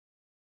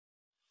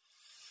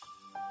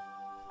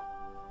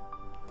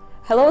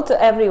Hello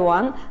to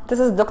everyone, this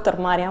is Dr.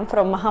 Maryam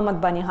from Mohammed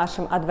Bani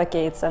Hashem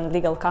Advocates and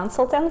Legal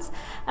Consultants,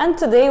 and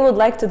today we would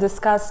like to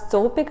discuss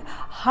topic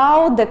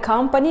how the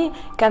company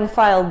can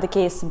file the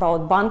case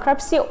about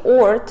bankruptcy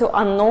or to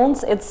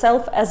announce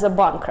itself as a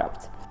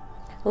bankrupt.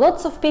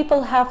 Lots of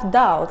people have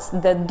doubts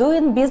that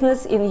doing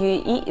business in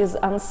UAE is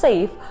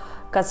unsafe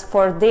because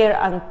for their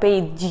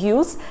unpaid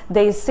dues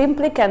they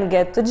simply can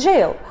get to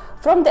jail.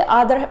 From the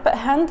other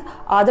hand,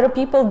 other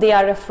people, they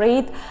are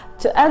afraid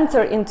to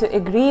enter into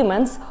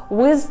agreements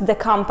with the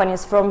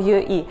companies from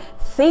UAE,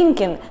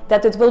 thinking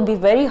that it will be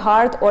very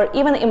hard or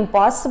even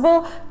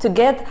impossible to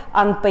get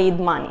unpaid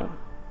money.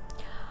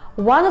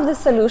 One of the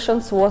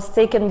solutions was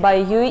taken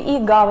by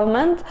UAE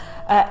government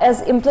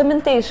as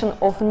implementation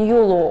of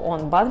new law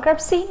on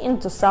bankruptcy in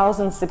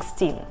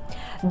 2016.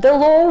 The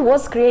law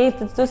was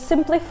created to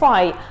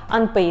simplify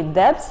unpaid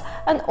debts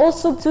and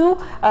also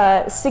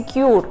to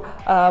secure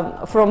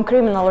from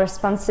criminal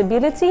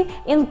responsibility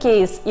in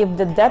case if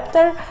the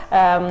debtor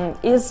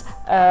is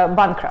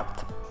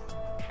bankrupt.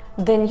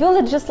 The new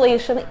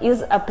legislation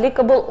is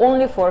applicable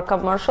only for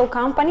commercial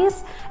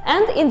companies,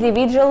 and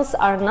individuals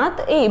are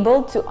not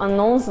able to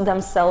announce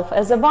themselves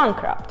as a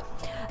bankrupt.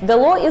 The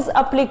law is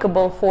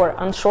applicable for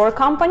onshore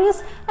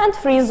companies and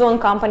free zone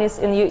companies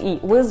in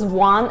UAE, with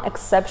one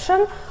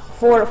exception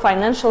for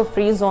financial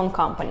free zone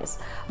companies.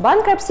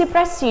 Bankruptcy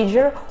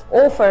procedure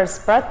offers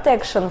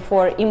protection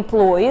for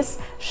employees,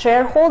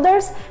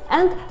 shareholders,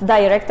 and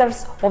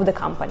directors of the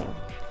company.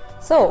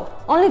 So,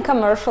 only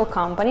commercial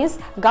companies,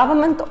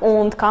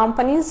 government-owned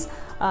companies,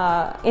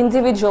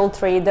 individual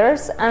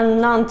traders, and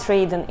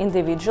non-trading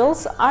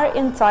individuals are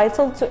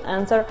entitled to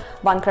enter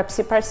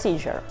bankruptcy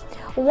procedure.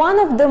 One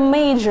of the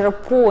major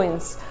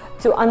points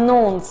to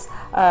announce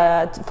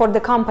for the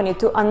company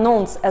to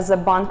announce as a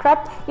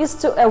bankrupt is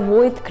to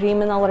avoid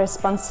criminal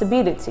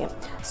responsibility.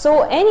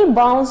 So any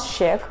bounce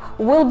check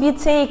will be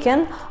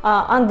taken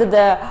under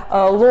the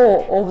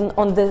law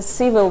on the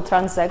civil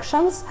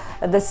transactions,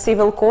 the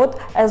civil code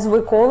as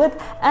we call it,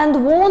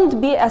 and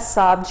won't be a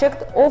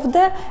subject of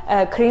the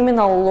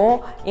criminal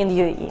law in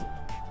UAE.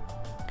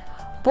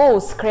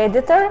 Both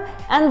creditor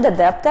and the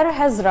debtor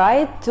has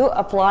right to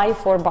apply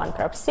for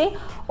bankruptcy,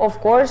 of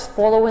course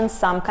following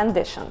some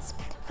conditions.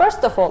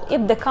 First of all,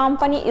 if the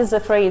company is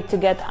afraid to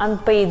get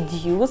unpaid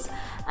dues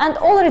and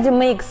already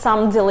make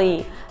some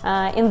delay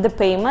in the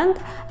payment,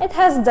 it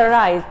has the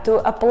right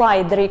to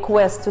apply the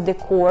request to the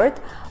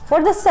court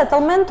for the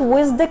settlement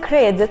with the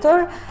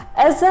creditor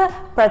as a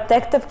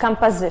protective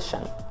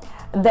composition.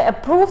 The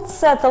approved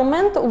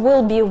settlement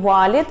will be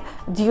valid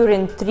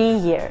during 3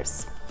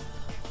 years.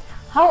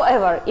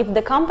 However, if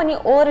the company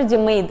already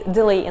made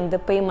delay in the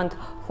payment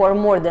for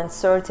more than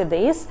 30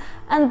 days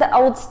and the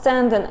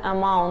outstanding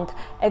amount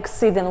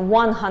exceeding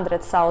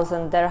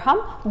 100,000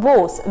 dirham,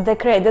 both the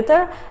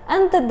creditor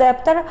and the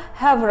debtor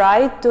have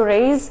right to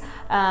raise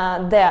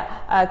the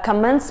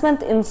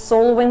commencement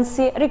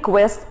insolvency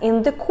request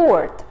in the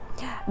court.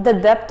 The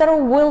debtor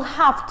will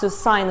have to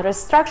sign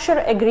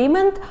restructure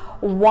agreement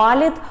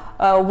valid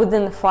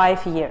within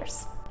 5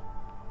 years.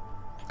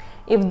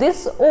 If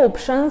these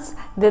options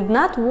did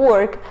not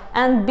work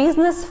and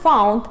business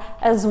found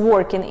as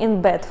working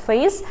in bad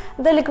faith,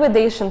 the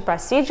liquidation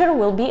procedure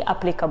will be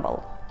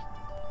applicable.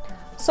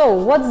 So,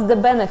 what's the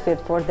benefit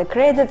for the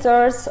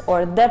creditors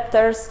or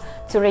debtors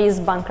to raise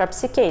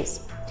bankruptcy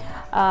case?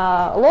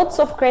 Lots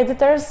of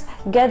creditors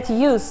get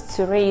used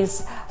to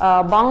raise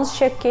bounce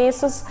check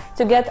cases,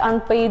 to get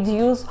unpaid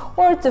dues,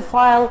 or to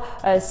file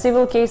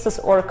civil cases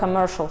or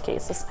commercial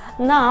cases.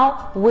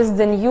 Now, with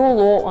the new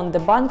law on the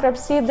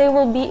bankruptcy, they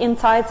will be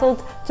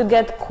entitled to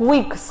get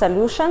quick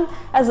solution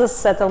as a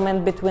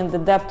settlement between the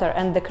debtor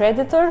and the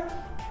creditor,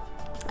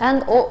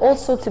 and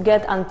also to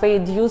get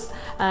unpaid dues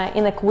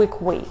in a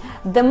quick way.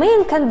 The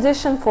main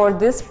condition for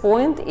this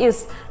point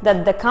is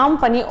that the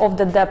company of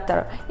the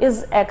debtor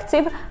is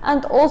active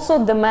and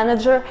also the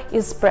manager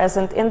is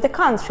present in the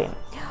country.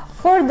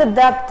 For the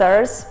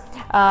debtors,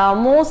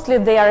 mostly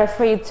they are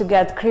afraid to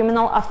get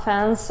criminal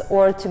offense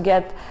or to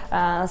get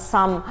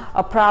some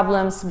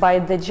problems by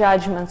the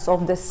judgments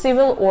of the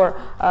civil or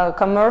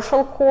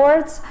commercial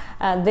courts.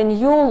 The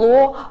new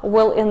law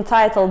will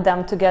entitle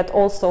them to get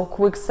also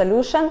quick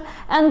solution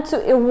and to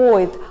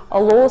avoid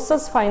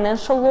losses,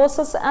 financial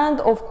losses, and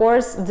of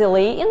course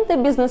delay in the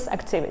business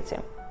activity.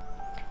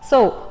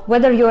 So,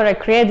 whether you are a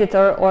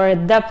creditor or a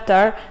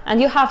debtor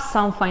and you have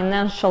some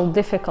financial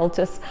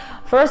difficulties,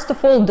 first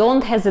of all,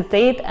 don't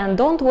hesitate and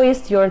don't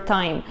waste your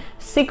time.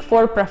 Seek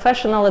for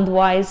professional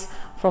advice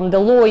from the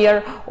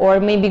lawyer, or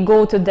maybe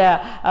go to the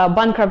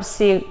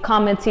bankruptcy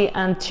committee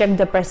and check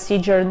the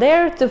procedure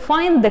there to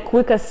find the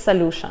quickest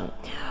solution.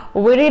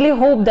 We really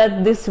hope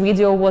that this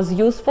video was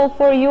useful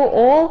for you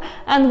all,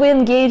 and we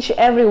engage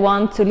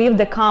everyone to leave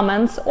the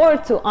comments or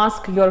to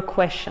ask your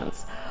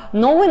questions.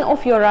 Knowing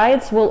of your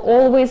rights will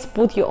always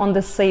put you on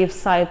the safe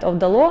side of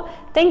the law.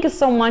 Thank you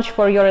so much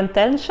for your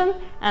attention,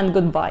 and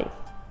goodbye.